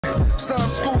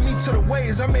Slime schooled me to the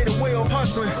ways, I made a way of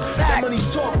hustling. That money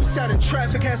talk, we sat in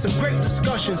traffic, had some great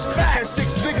discussions. Had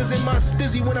 6 figures in my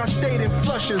stizzy when I stayed in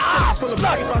Flushing. Sacks full of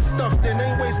pipe I stuffed in,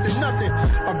 ain't wasted nothing.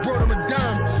 I brought him a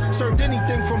dime, served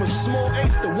anything from a small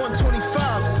eighth to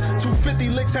 125. 250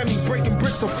 licks had me breaking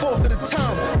bricks a fourth at a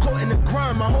time. Caught in the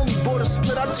grind, my homie bought a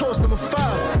split, I tossed him a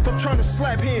 5. Fuck trying to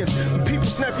slap hands. When people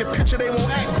snap your picture, they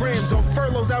won't act grams. On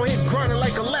furloughs out here grinding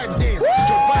like a lap dance.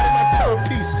 Drove by my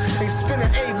timepiece, ain't spin an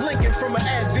Abe Lincoln from an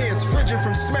advance. Frigid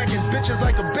from smacking bitches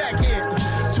like a backhand.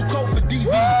 Too cold for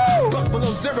DVs. Buck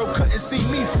below zero, couldn't see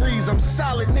me freeze. I'm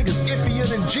solid niggas, iffier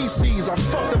than GCs. I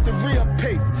fucked up the real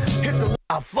pay.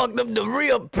 I fucked up the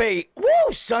real pay.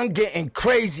 Woo, son getting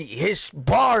crazy. His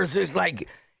bars is like,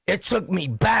 it took me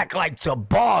back like to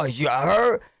bars, you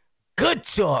heard? Good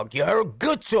talk, you heard?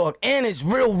 Good talk. And it's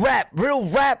real rap. Real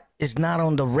rap is not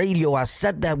on the radio. I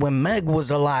said that when Meg was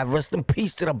alive. Rest in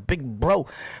peace to the big bro.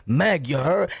 Meg, you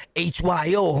heard?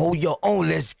 HYO, hold your own.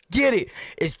 Let's get it.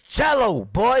 It's Cello,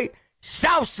 boy.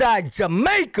 Southside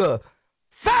Jamaica.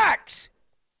 Facts.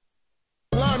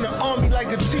 Line the army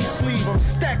like a T-sleeve. I'm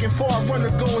stacking before I run to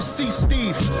go and see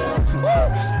Steve.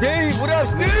 Steve, what up,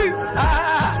 Steve?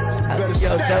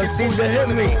 Yo, tell Steve to hit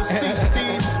me. See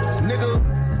Steve, nigga.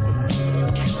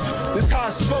 This how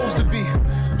it's supposed to be.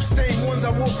 Same ones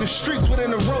I walk the streets with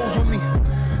in the rows with me.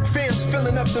 Fans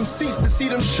filling up them seats to see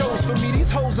them shows for me.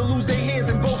 These hoes will lose their hands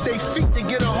and both their feet to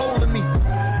get a hold of me.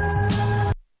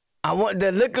 I want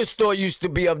the liquor store used to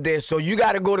be up there, so you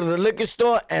got to go to the liquor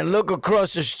store and look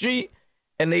across the street,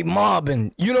 and they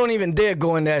mobbing. You don't even dare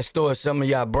go in that store, some of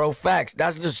y'all, bro. Facts.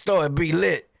 That's the store. It be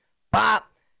lit. Pop.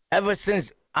 Ever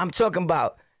since, I'm talking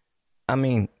about, I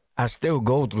mean, I still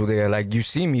go through there. Like, you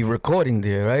see me recording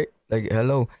there, right? Like,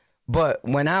 hello. But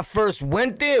when I first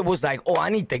went there, it was like, oh, I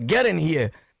need to get in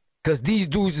here because these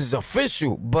dudes is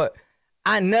official. But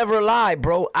I never lie,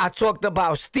 bro. I talked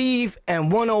about Steve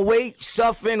and 108,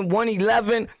 Suffin,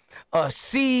 111,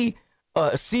 C.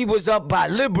 C was up by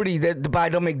Liberty, by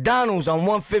the McDonald's on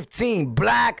 115.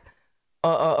 Black,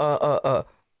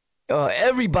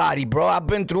 everybody, bro. I've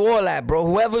been through all that, bro.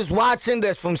 Whoever's watching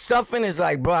that's from Suffin is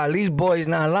like, bro, at least boy's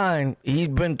not lying. He's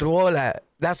been through all that.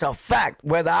 That's a fact.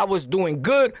 Whether I was doing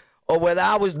good or whether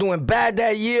I was doing bad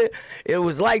that year, it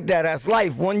was like that. That's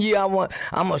life. One year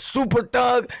I'm a super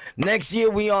thug. Next year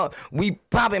we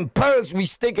popping perks. We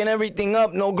sticking everything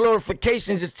up. No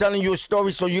glorification. Just telling you a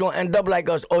story so you don't end up like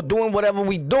us or doing whatever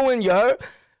we doing, you heard?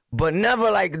 But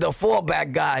never like the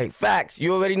fallback guy. Facts.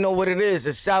 You already know what it is.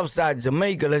 It's Southside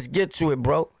Jamaica. Let's get to it,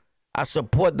 bro. I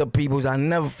support the peoples. I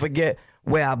never forget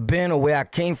where I've been or where I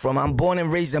came from. I'm born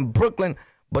and raised in Brooklyn,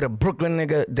 but a Brooklyn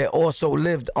nigga that also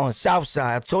lived on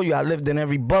Southside. I told you I lived in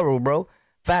every borough, bro.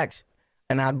 Facts.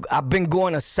 And I've been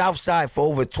going to Southside for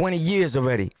over 20 years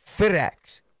already.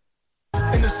 Firax.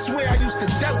 And I swear I used to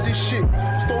doubt this shit.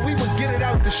 Thought we would get it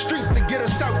out the streets to get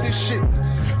us out this shit.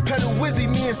 Pedal Wizzy,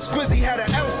 me and Squizzy had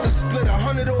an ounce to split.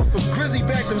 100 off of Grizzy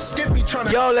back them Skippy trying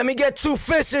to. Yo, let me get 2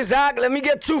 fishes, Ock. Let me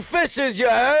get 2 fishes, you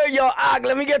heard? Yo, Ock,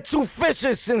 let me get 2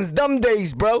 fishes since them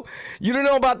days, bro. You don't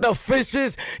know about the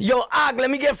fishes? Yo, Ock, let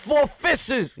me get 4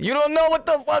 fishes. You don't know what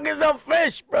the fuck is a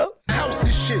fish, bro? House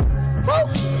this shit.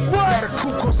 What? Got a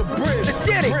coupe cost a bridge. Let's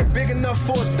get it. Bridge big enough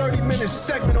for a 30-minute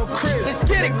segment on Crib. Let's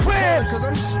get it, Crib. Cause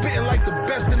I'm spitting like the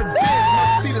best in the biz.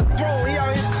 My seat of throne, he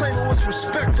out here claiming what's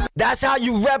respectful. That's how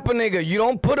you rep a nigga. You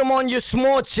don't put him on your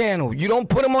small channel. You don't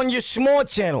put him on your small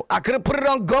channel. I could have put it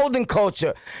on Golden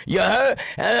Culture. You heard?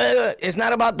 It's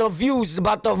not about the views. It's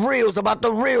about the reels. About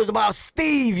the reels. About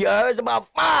Steve. You heard? It's about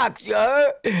Fox. You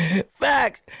heard?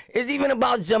 Facts. It's even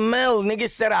about Jamel. Nigga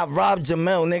said I robbed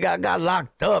Jamel. Nigga, I got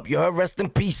locked up. You heard? Rest in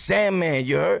peace, Sandman.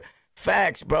 You heard?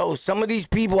 Facts, bro. Some of these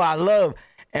people I love,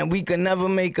 and we can never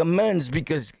make amends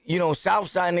because, you know,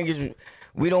 Southside niggas,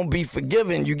 we don't be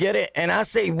forgiven. You get it? And I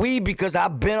say we because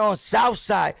I've been on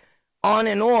Southside on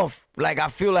and off, like I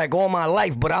feel like all my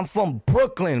life. But I'm from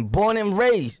Brooklyn, born and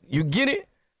raised. You get it?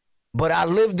 But I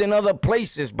lived in other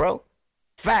places, bro.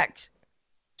 Facts.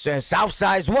 So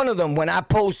Southside's one of them. When I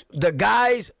post the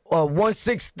guys,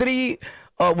 163,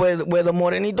 where the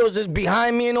Morenitos is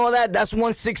behind me and all that, that's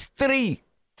 163.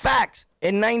 Facts.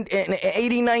 In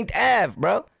 89th Ave,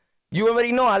 bro. You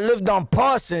already know I lived on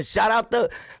Parsons. Shout out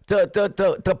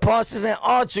to Parsons and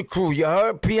Archer crew. You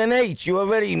heard? PNH. You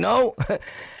already know.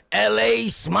 LA,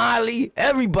 Smiley,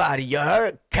 everybody. You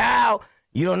heard? Cal.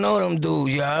 You don't know them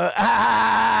dudes. You heard?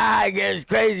 It gets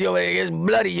crazy over there. It gets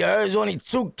bloody. You heard? There's only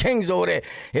 2 kings over there.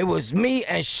 It was me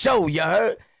and Show. You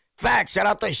heard? Facts. Shout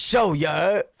out to Show. You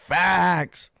heard?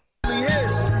 Facts.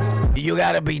 You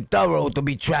gotta be thorough to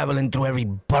be traveling through every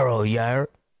borough. You heard?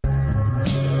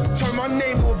 Turn my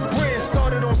name to a brand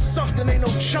Started on something, ain't no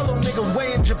cello nigga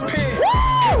way in Japan.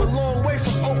 Came a long way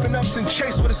from open ups and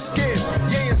chase with a skin.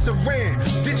 Yeah, it's a ran.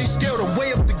 Digi scale the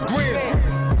way up the grams.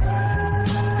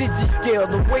 Digi scale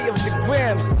the way of the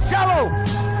grams. Cello!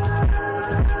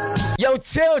 Yo,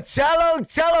 chill,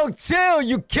 chill.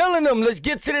 You killing them. Let's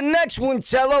get to the next one,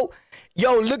 Cello.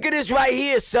 Yo, look at this right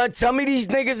here, son. Tell me these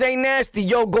niggas ain't nasty.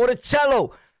 Yo, go to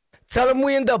Cello. Tell them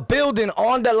we in the building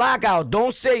on the lockout.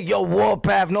 Don't say, yo,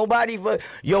 Warpath. Nobody,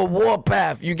 yo,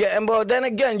 Warpath. You get, but then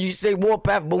again, you say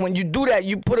Warpath, but when you do that,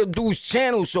 you put a dude's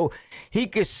channel so he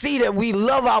can see that we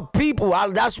love our people.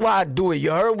 That's why I do it.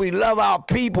 You heard? We love our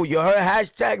people. You heard?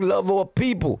 Hashtag love our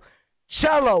people.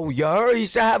 Cello, you heard? He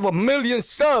should have 1 million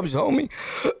subs, homie.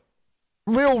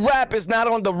 Real rap is not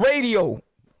on the radio.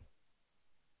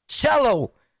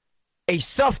 Cello, a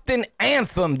Sufton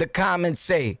anthem, the comments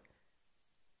say.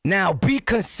 Now, be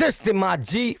consistent, my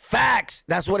G. Facts.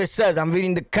 That's what it says. I'm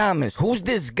reading the comments. Who's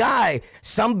this guy?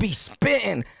 Some be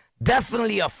spitting.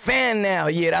 Definitely a fan now.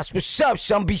 Yeah, that's what's up.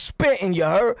 Some be spitting, you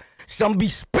heard? Some be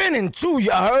spinning, too,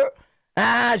 you heard?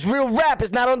 It's real rap.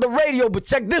 It's not on the radio, but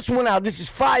check this one out. This is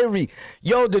fiery.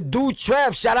 Yo, the dude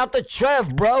Trav. Shout out to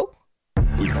Trav, bro.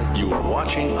 You are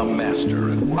watching a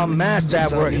master at work. A master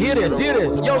at work. Here it is.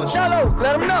 Yo, Cello,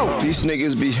 let him know. These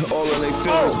niggas be all on their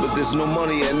feelings, but there's no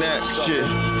money in that shit.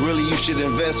 Really, you should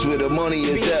invest where the money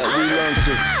is at. We learn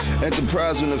to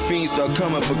enterprise when the fiends start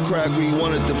coming for crack. We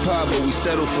wanted the pie, but we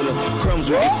settled for the crumbs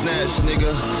we get snatched,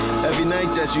 nigga. Every night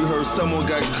that you heard someone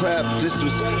got clapped, this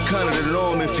was kind of the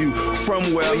norm if you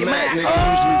from where I'm at,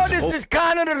 nigga. This is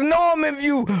kind of the norm if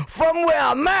you from where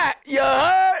I'm at. You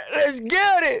heard? Let's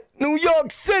get it. New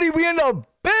York City, we in the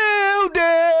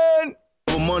building.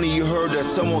 For money, you heard that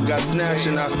someone got snatched,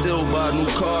 and I still buy new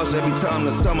cars every time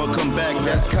the summer come back.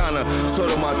 That's kind of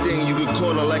sort of my thing. You could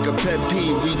call it like a pet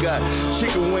peeve. We got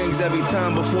chicken wings every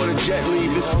time before the jet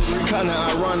leave. It's kind of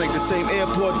ironic, the same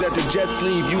airport that the jets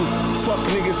leave. You fuck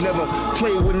niggas never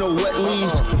play with no wet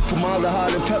leaves.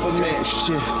 Formaldehyde and peppermint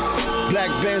shit. Black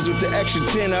Vans with the extra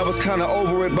 10. I was kind of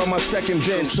over it by my second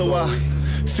bench, so I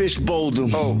fish bowled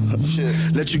them. Oh, shit.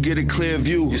 Let you get a clear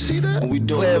view. You see that? And we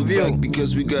don't look back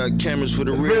because we got cameras for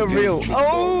the rear view.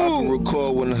 Oh! I can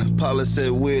recall when the pilot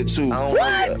said weird too.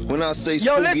 What? When I say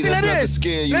yo, spooky, that's not to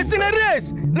scare you. Listen to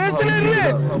this.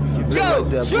 Yo,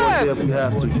 Trav.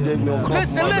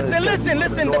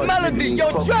 Listen, the melody.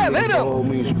 Yo, Trav, hit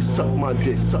him. Suck my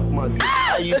dick.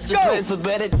 I used to pray for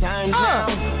better times now.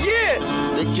 Yeah.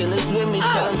 The killers with me,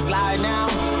 tell them fly now.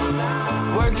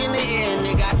 Work in the air and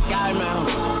they got sky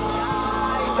mounts.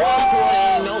 Fourth quarter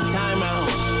ain't no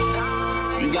timeouts.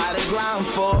 You gotta grind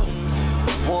for it.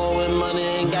 War with money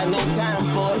ain't got no time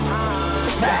for it.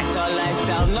 Rockstar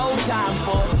lifestyle, no time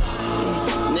for it.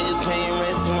 Niggas paying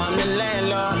rent, so I'm the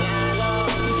landlord.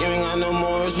 You ain't got no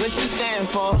morals, what you stand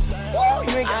for?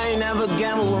 I ain't never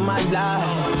gamble with my life.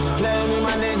 Play with me,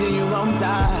 my nigga, you gon'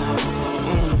 die.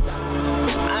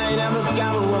 I ain't never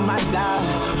gamble with my life.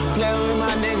 Play with me,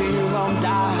 my nigga, you gon'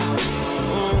 die.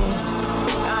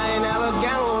 I ain't never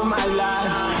gamble with my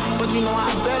life, but you know I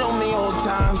bet on me old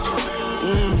times.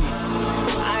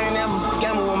 I ain't never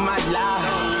gamble with my life.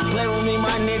 Play with me,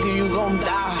 my nigga, you gon'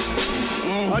 die.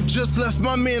 I just left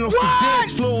my man off the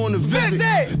dance floor on a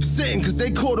visit. Sitting cause they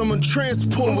caught him on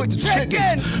transport with the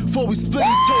chicken. Before we split,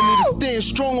 he told me to stand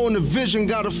strong on the vision,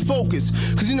 gotta focus.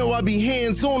 Cause you know I be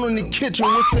hands on in the kitchen.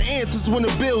 What's the answers when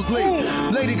the bill's late?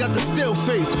 Lady got the still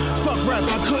face. Fuck rap,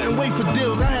 I couldn't wait for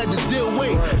deals, I had to deal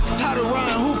weight. Tired of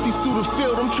riding hoopties through the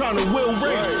field, I'm trying to will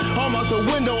race. I'm out the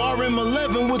window,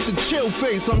 RM11 with the chill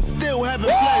face. I'm still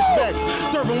having flashbacks.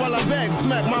 Serving while I bag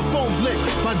smack, my phone blick.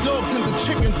 My dog sent the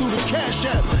chicken through the cash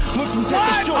app. Went from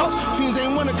taking shorts, fiends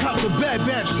ain't wanna cop the bad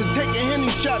batch, to taking Henny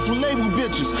shots with label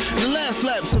bitches. The last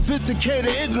lap,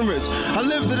 sophisticated ignorance. I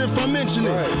lived it if I mention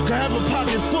it. Could have a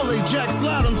pocket full of Jack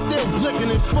Slide, I'm still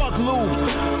blicking it. Fuck lubes.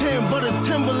 Tan butter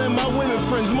Timberland, my women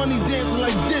friends, money dancing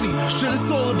like Diddy. Shit, it's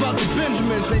all about the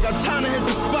Benjamins. Ain't got time to hit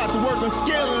the spot to work on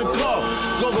scale in the car.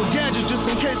 Go gadget just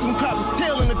in case some cops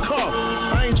tail in the car.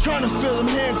 I ain't trying to feel them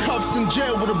handcuffs in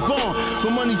jail with a bomb.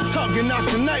 But money tugging out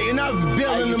the night and I'll be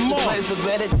bailing them off. Play for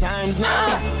better times now.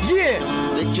 Yeah.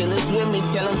 The killers with me,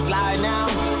 tell them fly now.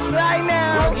 Fly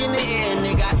now. Work in the air and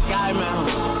they got sky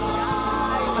mounts.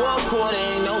 Fourth quarter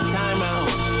ain't no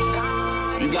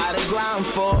timeouts. You gotta grind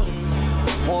for it.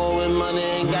 War with money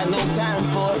ain't got no time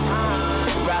for it.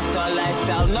 Rockstar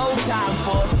lifestyle, no time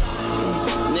for it.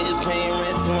 Niggas paying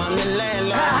rent, so I'm the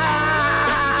landlord. You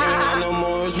ain't got no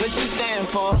morals, what you stand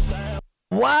for?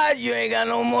 What? You ain't got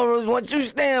no morals. What you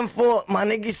stand for? My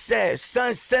nigga said,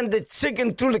 son, send the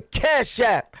chicken through the cash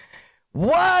app.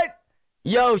 What?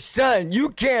 Yo, son, you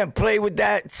can't play with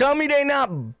that. Tell me they not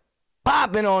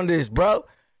popping on this, bro.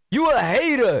 You a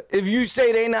hater if you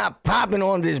say they not popping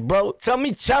on this, bro. Tell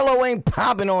me Chello ain't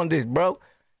popping on this, bro.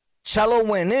 Chello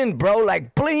went in, bro,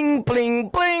 like bling, bling,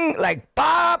 bling, like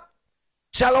pop.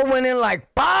 Chello went in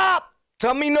like pop.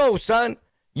 Tell me no, son.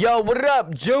 Yo, what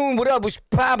up, June? What up? What's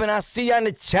popping? I see you in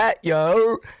the chat,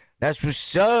 yo. That's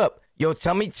what's up. Yo,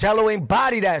 tell me Chello ain't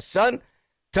body that, son.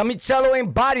 Tell me Chello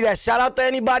ain't body that. Shout out to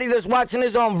anybody that's watching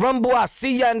this on Rumble. I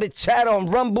see y'all in the chat on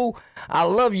Rumble. I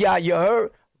love y'all, you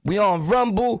heard? We on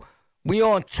Rumble. We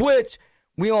on Twitch.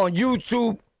 We on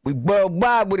YouTube. We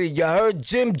worldwide with it, you heard?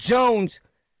 Jim Jones,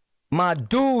 my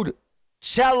dude,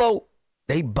 Chello,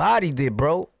 they bodied it,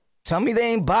 bro. Tell me they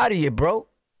ain't body it, bro.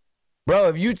 Bro,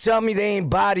 if you tell me they ain't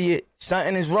body it,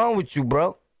 something is wrong with you,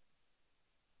 bro.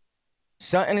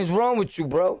 Something is wrong with you,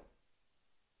 bro.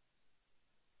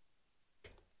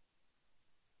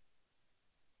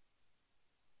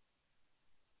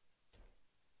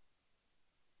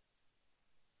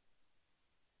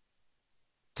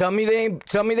 Tell me they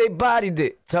bodied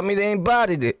it. Tell me they ain't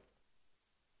bodied it.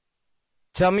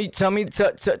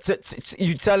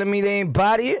 You telling me they ain't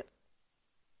body it?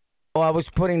 Oh, I was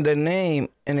putting the name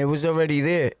and it was already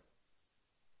there.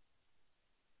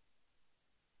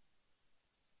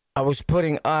 I was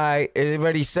putting it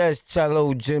already says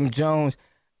Chello, Jim Jones.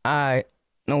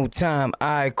 No time.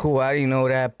 Cool. I didn't know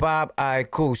that. Bob,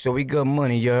 cool. So we good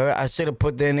money, you heard? I should have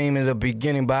put their name in the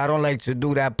beginning, but I don't like to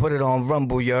do that. Put it on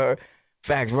Rumble, you heard?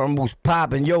 Facts, Rumble's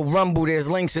popping. Yo, Rumble, there's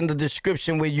links in the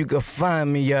description where you can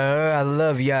find me, you heard? I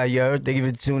love y'all, you heard? Thank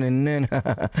you for tuning in.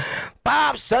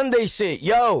 Bob, Sunday shit.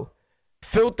 Yo,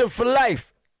 Filter for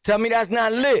Life. Tell me that's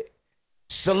not lit.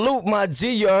 Salute, my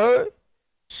G, you heard?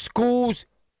 Schools,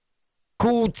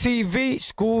 Cool TV,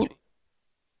 Schools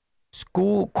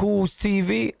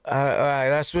TV. All right,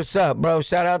 that's what's up, bro.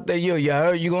 Shout out to you, you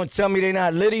heard? You gonna tell me they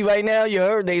not litty right now? You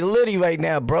heard? They litty right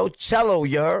now, bro. Chello,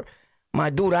 you heard? My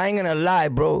dude, I ain't gonna lie,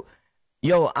 bro.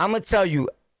 Yo, I'ma tell you,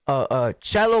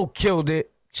 Chello killed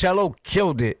it. Chello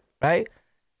killed it, right?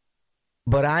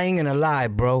 But I ain't gonna lie,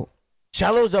 bro.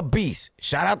 Chello's a beast.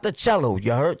 Shout out to Chello,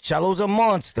 you heard? Chello's a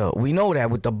monster. We know that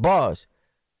with the bars.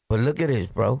 But look at this,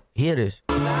 bro. Hear this.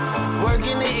 Work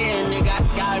in the air, they got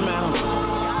sky mounts.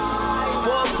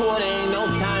 Fourth quarter ain't no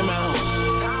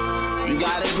timeouts. You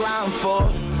gotta grind for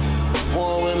it.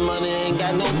 War with money ain't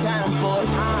got no time for it.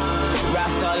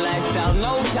 Rockstar lifestyle,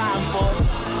 no time for it.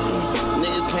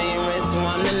 Niggas paying rent, so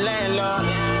I'm the landlord.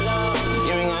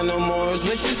 You ain't got no morals,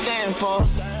 what you stand for?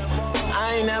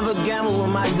 I ain't never gamble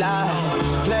with my life.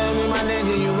 Play with me, my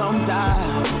nigga, you gon' die.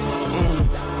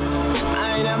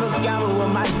 I ain't never gamble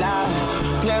with my life.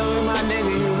 Play with me, my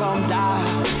nigga, you gon' die.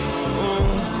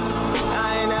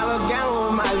 I ain't never gamble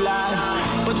with my life.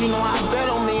 But you know I bet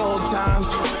on me old times.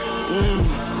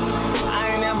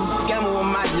 I ain't never gamble with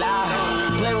my life.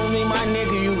 Play with me, my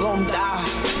nigga, you gon' die.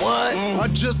 What? I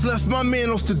just left my man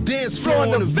off the dance floor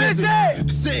on a visit.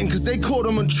 Sitting cause they caught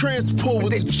him on transport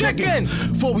with the chicken.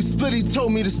 Before we split, he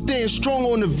told me to stand strong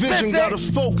on the vision. Gotta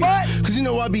focus. Cause you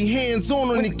know I be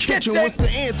hands-on in the kitchen. What's the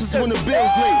answers when the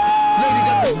bill's late? Lady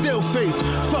got the still face.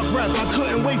 Fuck rap, I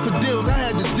couldn't wait for deals. I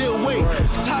had to deal weight.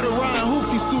 Tired of riding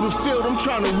hoopties through the field. I'm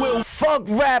trying to will. Fuck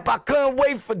rap, I couldn't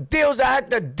wait for deals. I had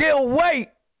to deal weight.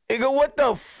 Nigga, what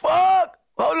the fuck?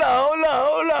 Hold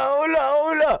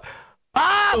up.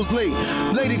 Ah! Late.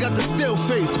 Lady got the still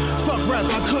face. Fuck rap,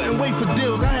 I couldn't wait for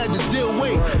deals. I had to deal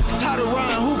weight. Tired of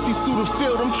riding hoopties through the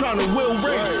field. I'm trying to will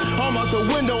race. I'm out the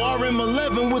window,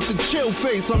 RM11 with the chill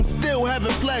face. I'm still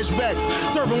having flashbacks.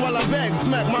 Serving while I bag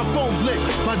smack. My phone blick.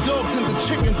 My dog sent the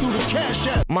chicken through the cash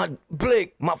app.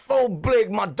 My phone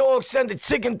blick. My dog sent the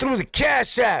chicken through the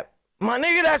cash app. My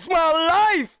nigga, that's my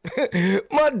life.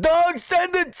 My dog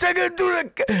sent the chicken through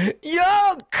the...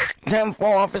 Yo! 10-4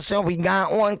 officer, we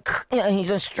got one. Yeah,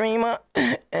 he's a streamer.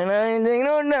 And I ain't take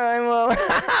no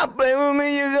time. Play with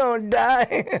me, you gonna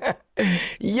die.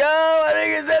 Yo, my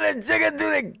nigga sent the chicken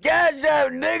through the cash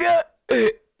app,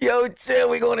 nigga. Yo, chill,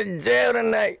 we going to jail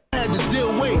tonight. I had to deal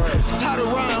weight. Tired of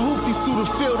riding hoopties through the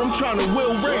field. I'm trying to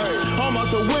will race. I'm out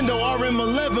the window,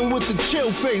 RM11 with the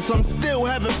chill face. I'm still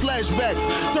having flashbacks.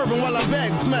 Serving while I bag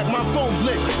smack. My phone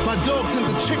blick. My dog sent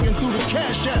the chicken through the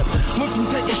cash app. Went from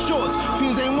taking shorts.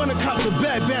 Fiends ain't wanna cop the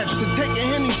bad batch to taking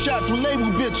Henny shots with label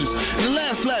bitches. The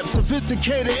last lap,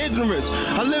 sophisticated ignorance.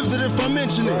 I lived it if I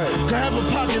mention it. Could have a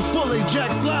pocket full of Jack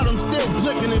Slide. I'm still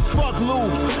blicking it. Fuck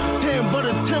lubes. Tan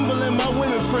butter Timberland. My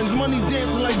women friends. Money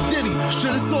dancing like Diddy.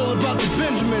 Shit, it's all about the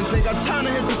Benjamins. Ain't got time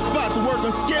to hit the spot to work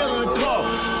on scale in the car.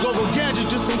 Go gadget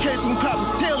just in case some coppers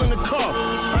tail in the car.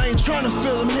 I ain't trying to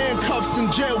feel them handcuffs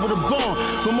in jail with a bomb.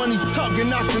 For money tuck and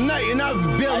knock the night and I'll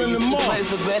be bailing them off. Wait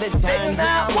for better times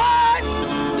now. What?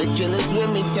 The killers with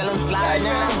me, tell them slide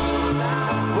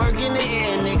now. Work in the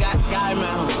air, and they got sky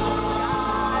mounts.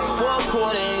 Fourth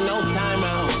quarter, ain't no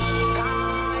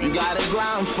timeouts. You gotta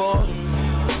grind for it.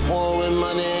 War with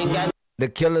money, ain't got. The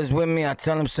killers with me, I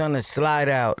tell them, son, to slide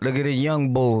out. Look at the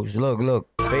young bulls. Look.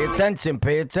 Pay attention,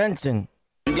 pay attention.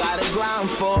 You gotta grind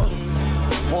for it.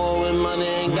 War with money,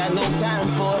 ain't got no time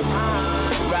for it.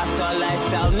 Rockstar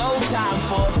lifestyle, no time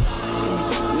for it.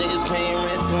 Niggas paying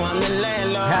rent, so I'm the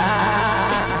landlord.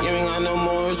 You ain't got no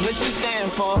morals, what you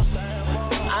stand for?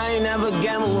 I ain't never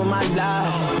gamble with my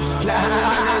life. Play with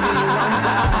my nigga, you won't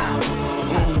die.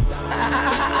 I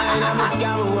ain't never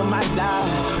gamble with my life.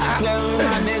 Play with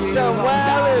my nigga, you won't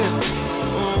die.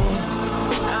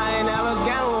 I ain't never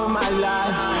gamble with my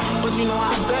life. But you know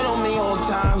I bet on me all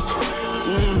times.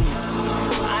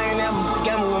 I ain't never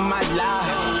gamble with my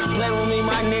life. Play with me,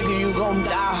 my nigga, you gon'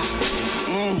 die.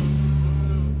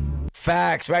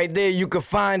 Facts, right there. You can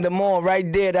find them all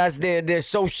right there. That's their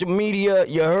social media.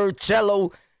 You heard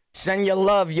Chello. Send your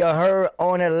love. You heard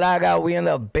on the Lockout. We in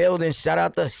the building. Shout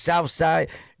out to Southside,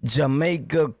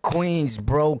 Jamaica, Queens,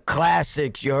 bro.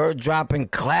 Classics. You heard dropping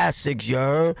classics. You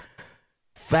heard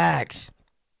facts.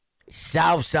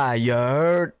 Southside. You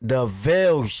heard the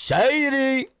Ville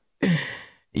Shady.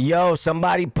 Yo,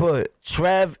 somebody put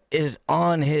Trev is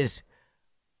on his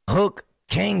Hook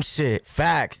King shit.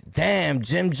 Facts. Damn,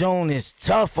 Jim Jones is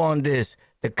tough on this.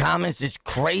 The comments is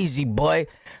crazy, boy.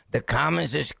 The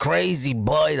comments is crazy,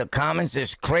 boy. The comments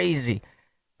is crazy.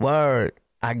 Word.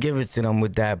 I give it to them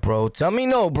with that, bro. Tell me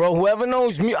no, bro. Whoever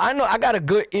knows me, I know I got a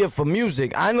good ear for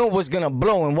music. I know what's gonna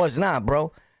blow and what's not,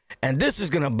 bro. And this is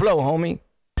gonna blow, homie.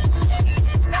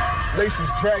 Laces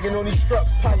dragging on these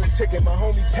struts, politicking. My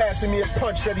homie passing me a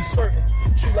punch, said he's certain.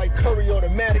 Shoot like Curry,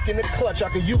 automatic in the clutch, I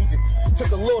could use it.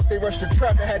 Took a loss, they rushed the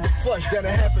trap, I had to flush. Down a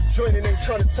half a joint and ain't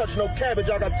trying to touch no cabbage,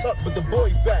 I got tucked, but the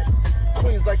boy's back.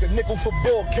 Queens like a nickel for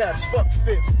ball caps, fuck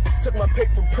fits. Took my pay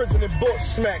from prison and bought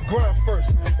smack, grind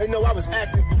first. They know I was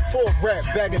active before rap,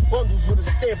 bagging bundles with a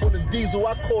stamp on the diesel.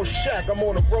 I call Shaq, I'm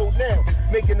on the road now,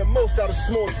 making the most out of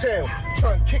small town.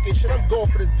 Trying to kick it, shit, I'm going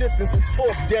for the distance, it's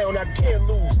fork down, I can't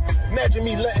lose. Imagine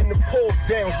me letting the poles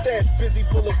down, stash busy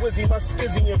full of whizzy, my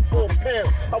skizzy in 4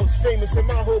 pounds. I was famous in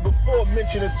my hood before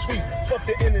mention a tweet, fuck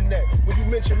the internet. When you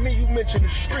mention me, you mention the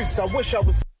streets, I wish I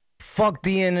was. Fuck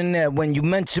the internet. When you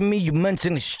mention me, you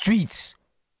mention the streets.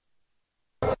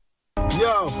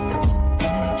 Yo,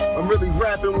 I'm really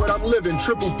rapping what I'm living.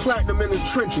 Triple platinum in the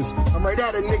trenches. I'm right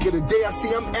at a nigga the day I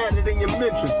see I'm added in your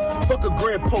mentions. Fuck a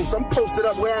grand post, I'm posted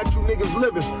up where at you niggas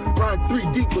living. Ride 3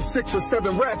 deep with 6 or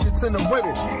 7 ratchets in the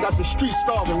winter. Got the street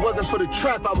starving, wasn't for the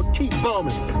trap, I would keep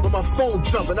bombing. But my phone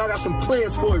jumping, I got some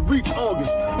plans for it, reach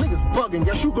August. Niggas bugging,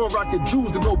 guess you gon' rock your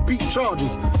jewels to go beat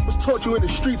charges. Was taught you in the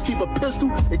streets, keep a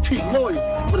pistol and keep lawyers.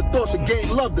 Would've thought the game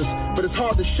loved us, but it's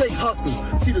hard to shake hustlers.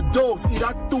 See the dogs eat,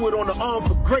 I threw it on the arm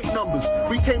for great numbers.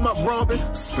 We came up robbing,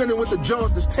 spinning with the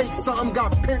Jones to take something,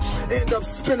 got pinched, end up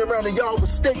spinning around the yard with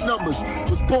steak numbers.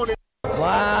 Was born in.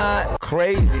 What?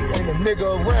 Crazy. Ain't a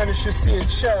nigga around and shit seeing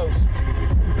shells.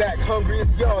 Back hungry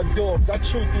as yard dogs. I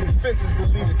chewed through the fences to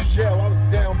leave the jail. I was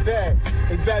down bad.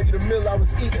 They valued the meal I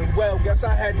was eating well. Guess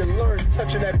I had to learn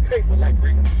touching that paper like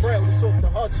reading braille. It's off the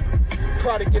hustle.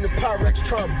 Product in the Pyrex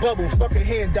trying to bubble. Fucking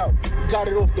handout. Got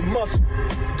it off the muscle.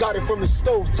 Got it from the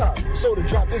stove top. So to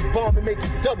drop this bomb and make it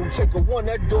double. Take a one,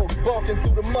 that dog barking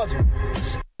through the muzzle.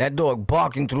 That dog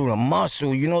barking through the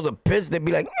muscle. You know the pits, they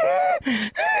be like,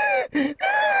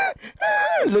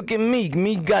 look at Meek.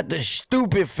 Meek got the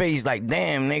stupid face like,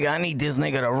 damn, nigga, I need this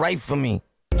nigga to write for me.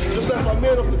 Just like my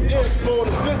man up the dance floor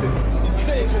to visit. He's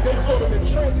saying that they put him in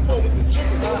transport with the chicken.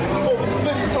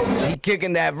 He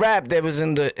kicking that rap that was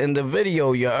in the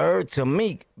video, you heard, to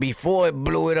Meek, before it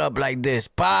blew it up like this.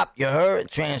 Pop, you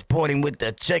heard? Transporting with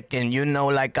the chicken, you know,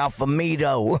 like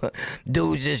Alfamito.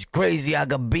 Dudes is crazy, I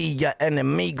could be your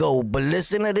enemigo. But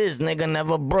listen to this, nigga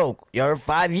never broke. You heard?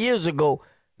 5 years ago.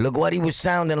 Look what he was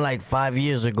sounding like 5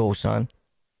 years ago, son.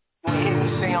 You hear me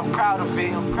say I'm proud of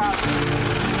it. I'm proud of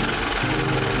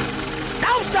it.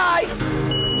 Southside!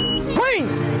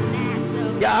 Queens!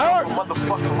 You heard?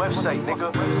 Motherfucking website,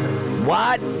 nigga.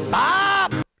 What?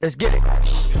 Pop! Let's get it.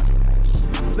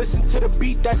 Listen to the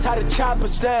beat, that's how the chopper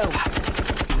sound.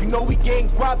 You know we gang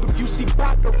guap if you see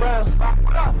Bach around.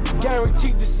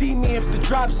 Guaranteed to see me if the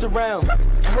drop's around. I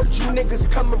heard you niggas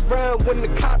come around when the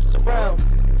cops around.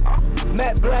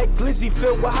 Matte Black glizzy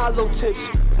filled with hollow tips.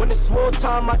 When it's war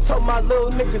time, I tell my little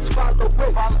niggas follow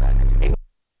whips.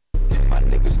 My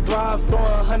niggas thrive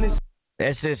throwing hundreds.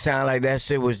 That shit sound like that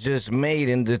shit was just made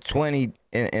in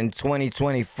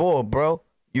 2024, bro.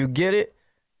 You get it?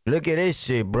 Look at this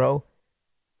shit, bro.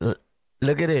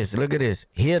 Look at this. Look at this.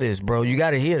 Hear this, bro. You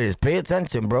gotta hear this. Pay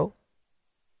attention, bro.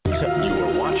 You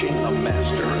are watching a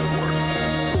master at work.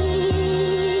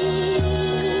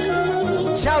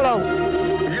 Chello.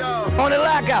 On the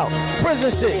lockout.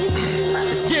 Prison shit.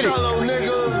 Let's get it. Chello,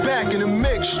 nigga. Back in the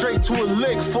mix, straight to a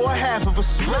lick for a half of a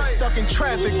split. Stuck in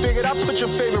traffic, figured I put your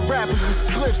favorite rappers in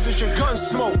spliffs. Did your gun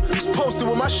smoke? Was posted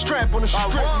with my strap on the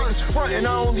strip. Niggas frontin',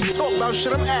 I only talk about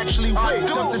shit I'm actually with.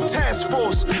 Dump the task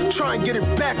force, try and get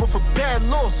it back with a bad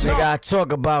loss. Nigga, I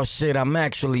talk about shit I'm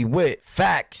actually with.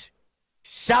 Facts.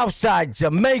 Southside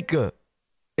Jamaica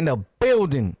in the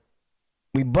building.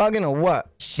 We bugging or what?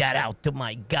 Shout out to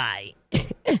my guy.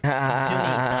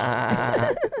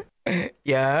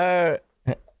 You heard?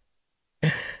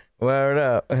 Word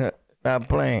up. Stop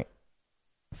playing.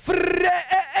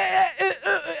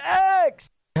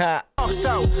 Out.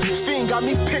 Fiend got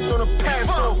me picked on a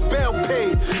pass off, bail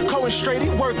paid. Going straight, he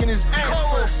working his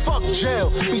ass off. Fuck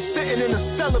jail. Be sitting in the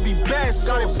cellar, be bad.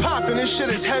 Got it popping, this shit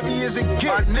as heavy as it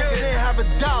get. Nigga didn't have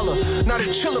 $1. Not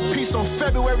a chiller piece on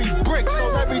February bricks.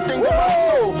 Sold everything but my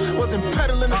soul. Wasn't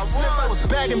peddling a sniff, I was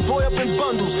bagging boy up in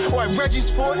bundles. Or at Reggie's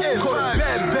for it. Caught a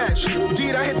bad batch.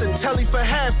 Deed, I hit the telly for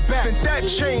half back. And that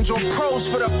change on pros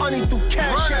for the honey through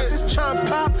cash app. This chime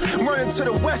pop, running to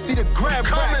the westie to grab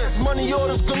racks. Money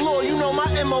orders galore, you know my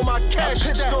MO, my cash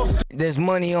app. There's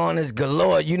money on this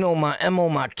galore. You know my MO,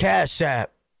 my cash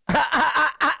app.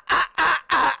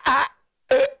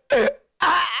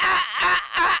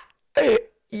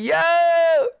 Yo!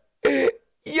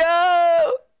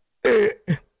 Yo!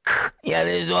 Yeah,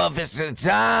 this is Officer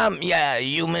Tom. Yeah,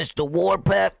 you Mr.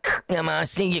 Warpath. Yeah, man, I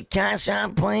see your cash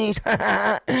app, please.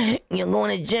 You're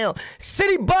going to jail.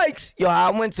 City bikes. Yo, I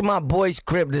went to my boy's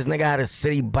crib. This nigga had a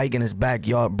city bike in his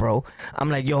backyard, bro. I'm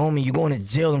like, yo, homie, you going to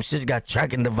jail. Them shit's got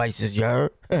tracking devices, you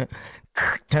heard?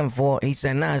 10-4. He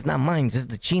said, nah, it's not mine. It's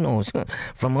the Chinos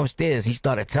from upstairs. He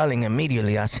started telling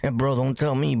immediately. I said, bro, don't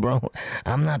tell me, bro.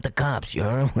 I'm not the cops, you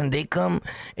heard? When they come,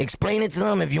 explain it to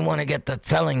them if you want to get the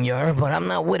telling, you heard? But I'm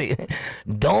not with it.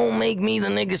 Don't make me the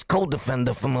nigga's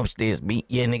co-defender from upstairs, B.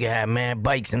 Yeah, nigga had mad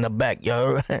bikes in the back, you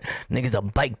heard? Nigga's a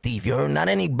bike thief, you heard? Not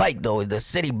any bike, though. It's the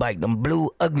city bike, them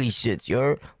blue, ugly shits, you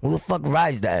heard? Who the fuck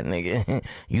rides that, nigga?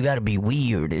 You gotta be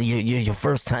weird. You're your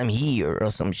first time here or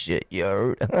some shit, you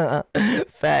heard?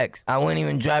 Facts. I wouldn't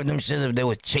even drive them shits if they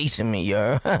was chasing me,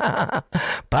 yo.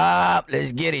 Pop,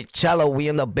 let's get it. Chello, we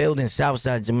in the building.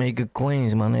 Southside Jamaica,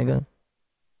 Queens, my nigga.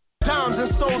 Dimes and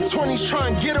sold 20s, try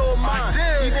and get all mine.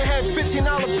 Even had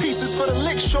 $15 pieces for the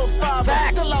lick show 5. Facts.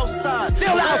 I'm still outside.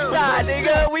 Still outside,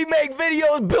 nigga. We make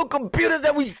videos, build computers,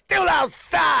 and we still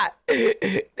outside.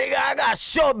 Nigga, I got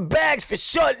short bags for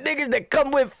short niggas that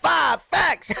come with 5.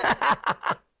 Facts.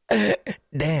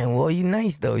 Damn, well, you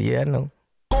nice, though. Yeah, I know.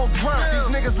 These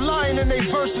niggas lying in their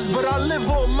verses, but I live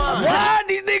on mine. What?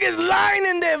 These niggas lying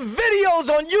in their videos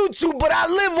on YouTube, but I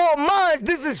live on mine.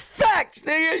 This is facts,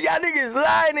 nigga. Y'all niggas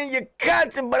lying in your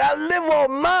content, but I live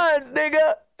on mine,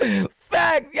 nigga.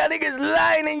 Facts. Y'all niggas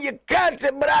lying in your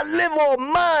content, but I live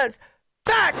on mine.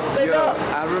 Facts, nigga. Yo,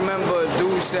 I remember a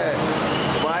dude said,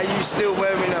 why you still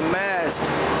wearing a mask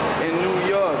in New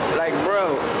York? Like,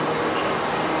 bro,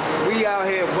 we out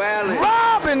here wildin'.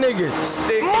 Robbing niggas.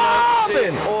 Sticking up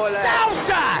shit, all that.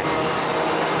 Southside.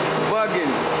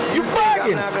 Bugging. You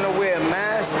bugging. I'm not gonna wear a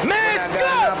mask. Mask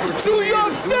up. It's New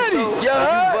York City. So. You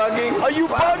heard? Bugging? Are you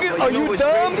bugging? Are you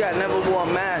dumb? Crazy? I never wore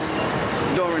a mask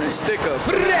during a stick-up.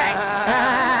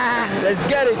 Let's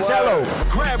get it, Chello.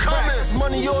 Grab racks,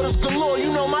 money orders galore.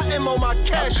 You know my MO, my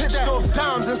cash. Pitched off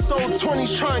dimes and sold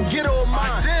 20s, try and get all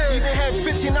mine. Even had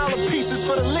 $15 pieces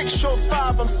for the lick show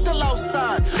 5. I'm still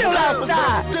outside. Still outside.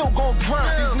 I'm still gon'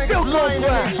 grind. These niggas lying in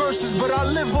their verses, but I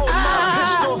live on mine.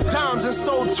 Pitched off dimes and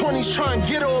sold 20s, try and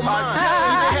get all mine.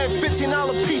 Even had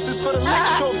 $15 pieces for the lick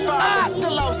show 5. I'm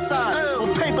still outside.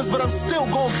 On papers, but I'm still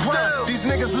gon' grind. These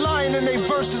niggas lying in their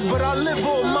verses, but I live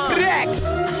on mine.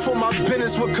 For my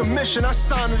business with commission, I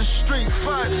signed to the streets.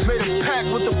 Made a pact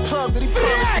with the plug that he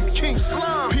promised to keep.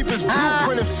 People's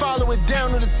blueprint and follow it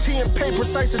down to the T and pay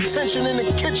precise attention in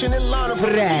the kitchen in line of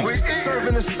feast.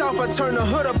 Serving the South, I turned the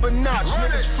hood up a notch.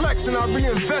 Niggas flexing, I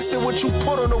reinvested what you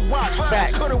put on the watch.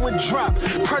 Coulda went drop,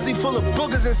 Prezi full of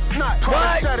boogers and snot.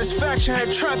 Product satisfaction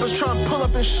had trappers trying to pull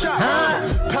up and shot.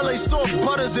 Pele soft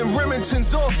butters and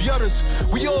Remingtons off yutters.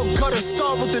 We all gutter,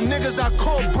 starve with the niggas I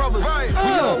call brothers.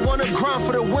 We all wanna grind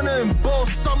for the winter and ball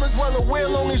summers. Well aware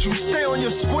long as you stay on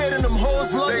your square and them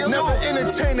hoes love you. Never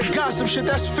entertain the gossip shit,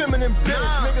 that's feminine biz.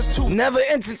 Niggas too. Never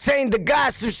entertain the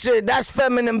gossip shit, that's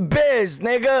feminine biz,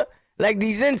 nigga. Like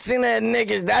these internet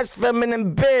niggas, that's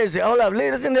feminine biz. Hold up,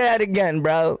 listen to that again,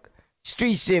 bro.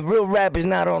 Street shit, real rap is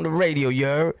not on the radio, you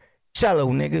heard? Chello,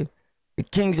 nigga. The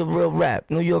kings of real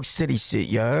rap. New York City shit,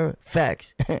 you heard?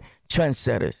 Facts.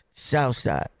 Trendsetters.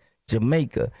 Southside.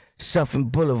 Jamaica. Suffern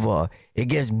Boulevard. It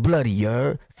gets bloody, you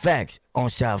heard? Facts. On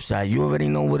Southside. You already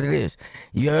know what it is.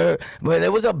 You heard? But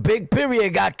there was a big period.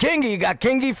 It got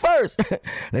kingy first.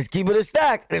 Let's keep it a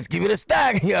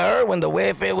stack. You heard? When the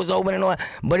welfare was open and all.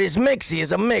 But it's mixy.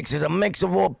 It's a mix. It's a mix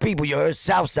of all people. You heard?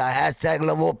 Southside. Hashtag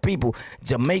love all people.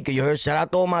 Jamaica. You heard? Shout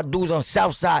out to all my dudes on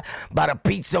Southside. By the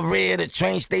pizzeria, the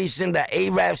train station, the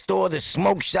A-Rap store, the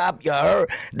smoke shop. You heard?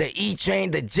 The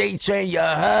E-Train, the J-Train. You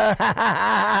heard?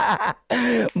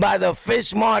 By the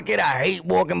fish market. I hate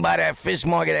walking by that fish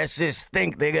market. That shit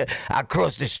stink, nigga. I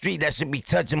cross the street, that should be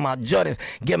touching my Jordans,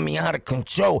 get me out of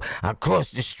control. I cross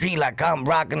the street like I'm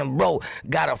rocking them, bro.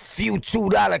 Got a few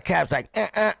 $2 caps, like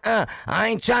I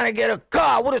ain't trying to get a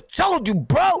car. I would've told you,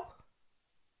 bro.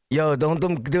 Yo, don't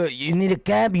you need a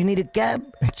cab? You need a cab?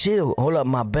 Chill. Hold up,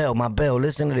 my bell.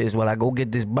 Listen to this while I go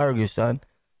get this burger, son.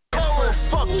 So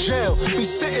fuck jail. Be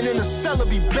sitting in the cellar,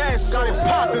 be bad. Got it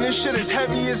poppin', this shit as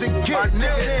heavy as it get.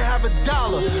 Nigga didn't have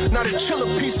 $1. Not a chiller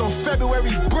piece on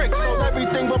February brick. Sold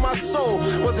everything but my soul.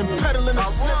 Wasn't peddling a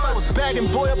sniff. I was bagging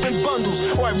boy up in bundles.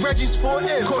 Or at Reggie's for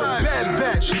it. Caught a bad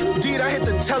batch. Indeed, I hit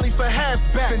the telly for half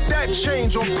back. And that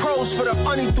change on pros for the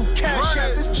honey through cash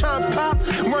app. This chime pop,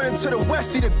 I'm running to the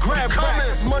westie to grab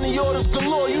racks. Money orders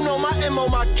galore. You know my MO,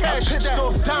 my cash. Pitched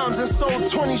off dimes and sold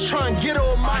 20s, trying to get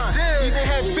all mine. Even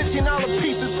had $15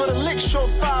 pieces for the lick, short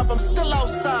 5. I'm still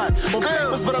outside on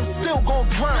papers, but I'm still gon'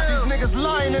 grind. These niggas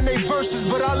lying in they verses,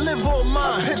 but I live all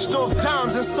mine. Pitched off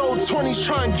dimes and sold 20s,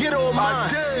 trying to get all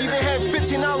mine. Even had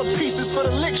 $15 pieces for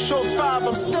the lick, short 5.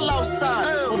 I'm still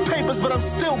outside on papers, but I'm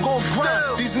still gon'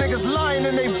 grind. These niggas lying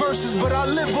in they verses, but I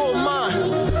live all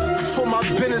mine. For my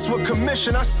business with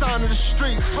commission, I signed to the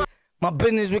streets. My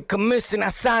business with commission, I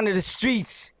signed to the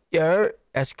streets. You heard?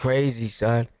 That's crazy,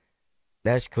 son.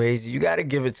 That's crazy. You gotta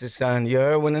give it to son. You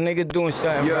heard? When a nigga doing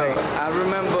something right. I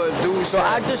remember a dude. So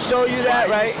I just show you that,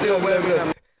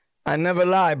 right? I never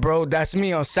lie, bro. That's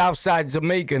me on Southside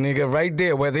Jamaica, nigga, right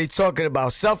there, where they talking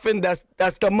about suffering. That's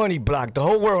the money block. The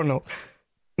whole world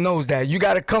knows that. You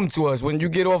gotta come to us when you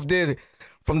get off there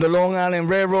from the Long Island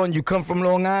Railroad and you come from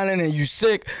Long Island and you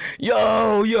sick.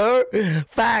 Yo, you heard?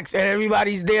 Facts. And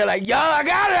everybody's there like, yo, I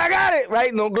got it,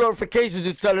 right? No glorification,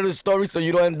 just telling the story so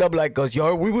you don't end up like us.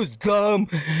 Yo, we was dumb,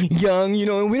 young, you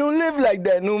know, and we don't live like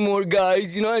that no more,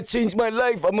 guys. You know, I changed my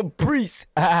life. I'm a priest.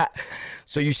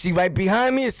 So you see right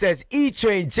behind me, it says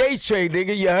E-Train, J-Train,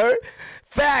 nigga, you heard?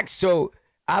 Facts. So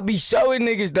I be showing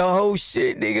niggas the whole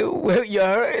shit, nigga. Well, you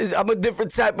heard? I'm a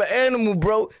different type of animal,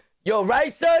 bro. Yo,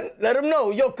 right, son? Let him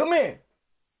know. Yo, come in.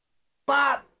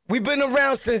 Pop, we been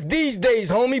around since these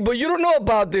days, homie, but you don't know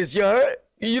about this, you heard?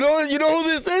 You know who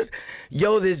this is?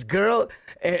 Yo, this girl,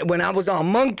 when I was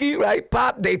on Monkey, right,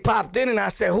 Pop, they popped in and I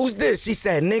said, who's this? She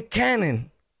said, Nick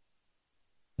Cannon.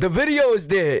 The video is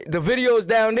there. The video is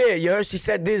down there, you heard? She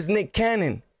said, this is Nick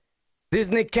Cannon.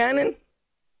 This Nick Cannon?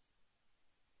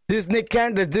 This Nick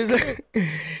Cannon? This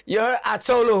you heard? I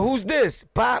told her, who's this,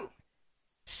 Pop?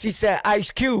 She said,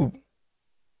 Ice Cube.